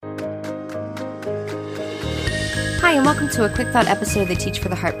Hi, and welcome to a quick thought episode of the Teach for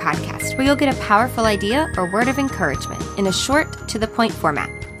the Heart podcast, where you'll get a powerful idea or word of encouragement in a short, to-the-point format.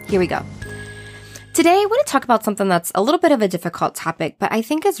 Here we go. Today, I want to talk about something that's a little bit of a difficult topic, but I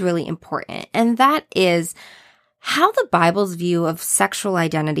think is really important, and that is how the Bible's view of sexual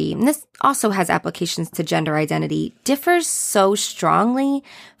identity, and this also has applications to gender identity, differs so strongly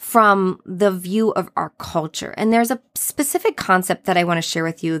from the view of our culture. And there's a specific concept that I want to share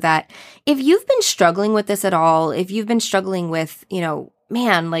with you that if you've been struggling with this at all, if you've been struggling with,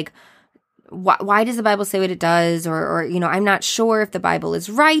 why does the Bible say what it does? Or, I'm not sure if the Bible is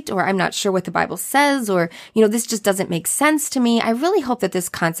right, or I'm not sure what the Bible says, or, this just doesn't make sense to me. I really hope that this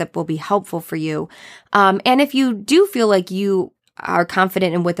concept will be helpful for you. And if you do feel like you are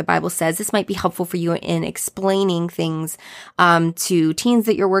confident in what the Bible says, this might be helpful for you in explaining things to teens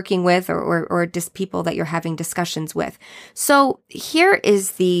that you're working with or just people that you're having discussions with. So here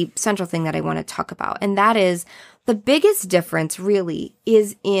is the central thing that I want to talk about, and that is the biggest difference really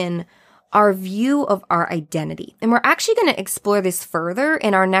is in our view of our identity. And we're actually going to explore this further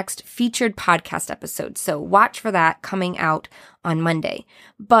in our next featured podcast episode. So watch for that coming out on Monday.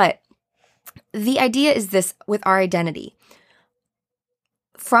 But the idea is this with our identity.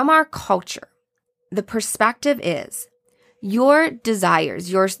 From our culture, the perspective is your desires,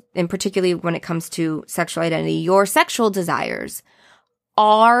 and particularly when it comes to sexual identity, your sexual desires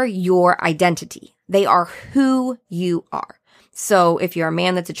are your identity. They are who you are. So if you're a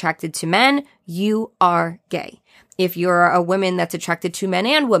man that's attracted to men, you are gay. If you're a woman that's attracted to men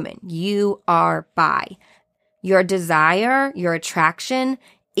and women, you are bi. Your desire, your attraction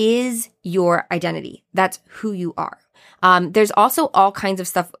is your identity. That's who you are. There's also all kinds of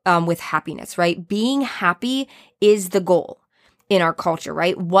stuff with happiness, right? Being happy is the goal in our culture,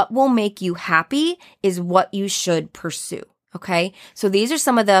 right? What will make you happy is what you should pursue, okay? So these are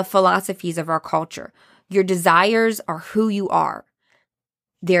some of the philosophies of our culture. Your desires are who you are.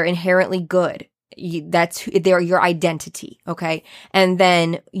 They're inherently good. They're your identity, okay? And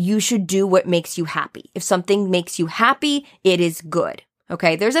then you should do what makes you happy. If something makes you happy, it is good,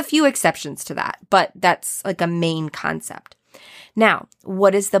 okay? There's a few exceptions to that, but that's like a main concept. Now,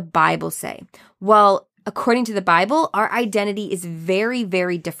 what does the Bible say? Well, according to the Bible, our identity is very,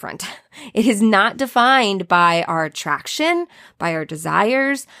 very different. It is not defined by our attraction, by our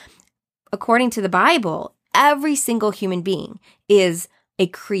desires. According to the Bible, every single human being is a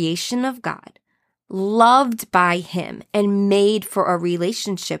creation of God, loved by Him and made for a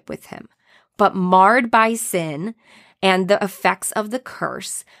relationship with Him, but marred by sin and the effects of the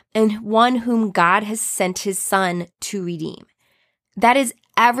curse, and one whom God has sent His Son to redeem. That is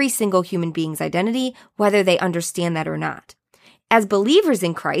every single human being's identity, whether they understand that or not. As believers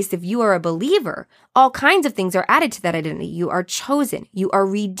in Christ, if you are a believer, all kinds of things are added to that identity. You are chosen. You are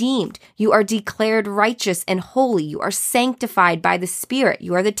redeemed. You are declared righteous and holy. You are sanctified by the Spirit.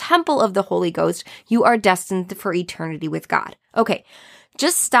 You are the temple of the Holy Ghost. You are destined for eternity with God. Okay,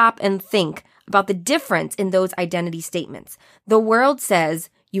 just stop and think about the difference in those identity statements. The world says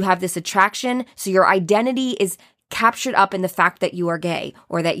you have this attraction, so your identity is captured up in the fact that you are gay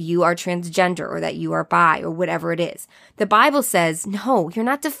or that you are transgender or that you are bi or whatever it is. The Bible says, no, you're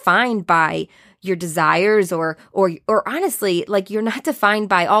not defined by your desires or honestly, like you're not defined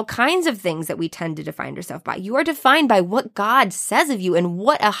by all kinds of things that we tend to define ourselves by. You are defined by what God says of you and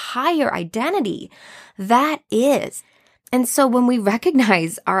what a higher identity that is. And so when we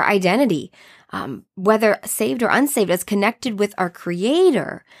recognize our identity, whether saved or unsaved, as connected with our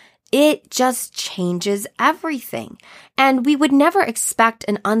Creator, it just changes everything. And we would never expect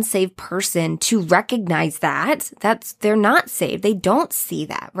an unsaved person to recognize that. They're not saved. They don't see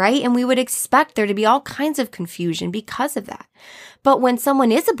that, right? And we would expect there to be all kinds of confusion because of that. But when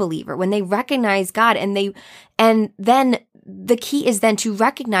someone is a believer, when they recognize God and then the key is then to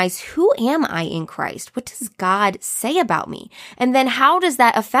recognize, who am I in Christ? What does God say about me? And then how does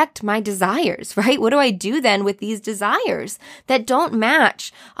that affect my desires, right? What do I do then with these desires that don't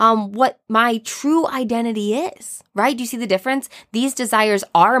match what my true identity is, right? Do you see the difference? These desires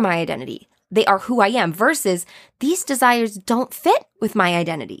are my identity. They are who I am versus these desires don't fit with my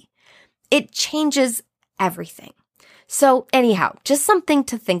identity. It changes everything. So anyhow, just something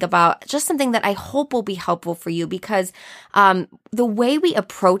to think about, just something that I hope will be helpful for you, because the way we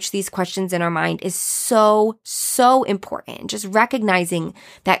approach these questions in our mind is so, so important. Just recognizing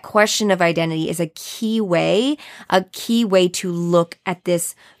that question of identity is a key way to look at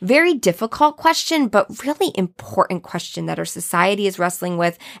this very difficult question, but really important question that our society is wrestling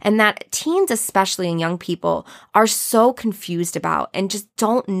with, and that teens, especially and young people, are so confused about and just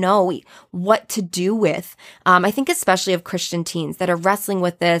don't know what to do with. I think especially especially of Christian teens that are wrestling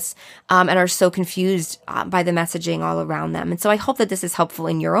with this and are so confused by the messaging all around them. And so I hope that this is helpful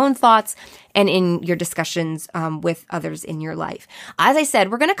in your own thoughts and in your discussions with others in your life. As I said,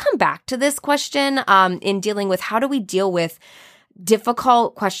 we're going to come back to this question in dealing with how do we deal with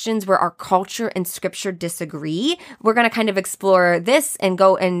difficult questions where our culture and scripture disagree. We're going to kind of explore this and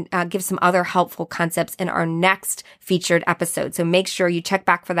go and give some other helpful concepts in our next featured episode. So make sure you check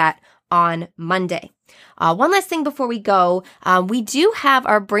back for that on Monday. One last thing before we go, we do have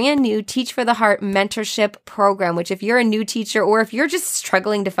our brand new Teach for the Heart mentorship program, which if you're a new teacher or if you're just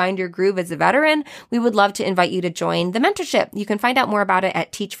struggling to find your groove as a veteran, we would love to invite you to join the mentorship. You can find out more about it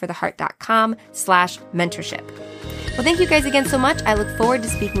at teachfortheheart.com/mentorship. Well, thank you guys again so much. I look forward to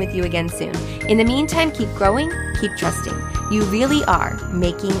speaking with you again soon. In the meantime, keep growing, keep trusting. You really are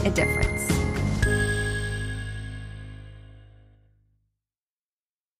making a difference.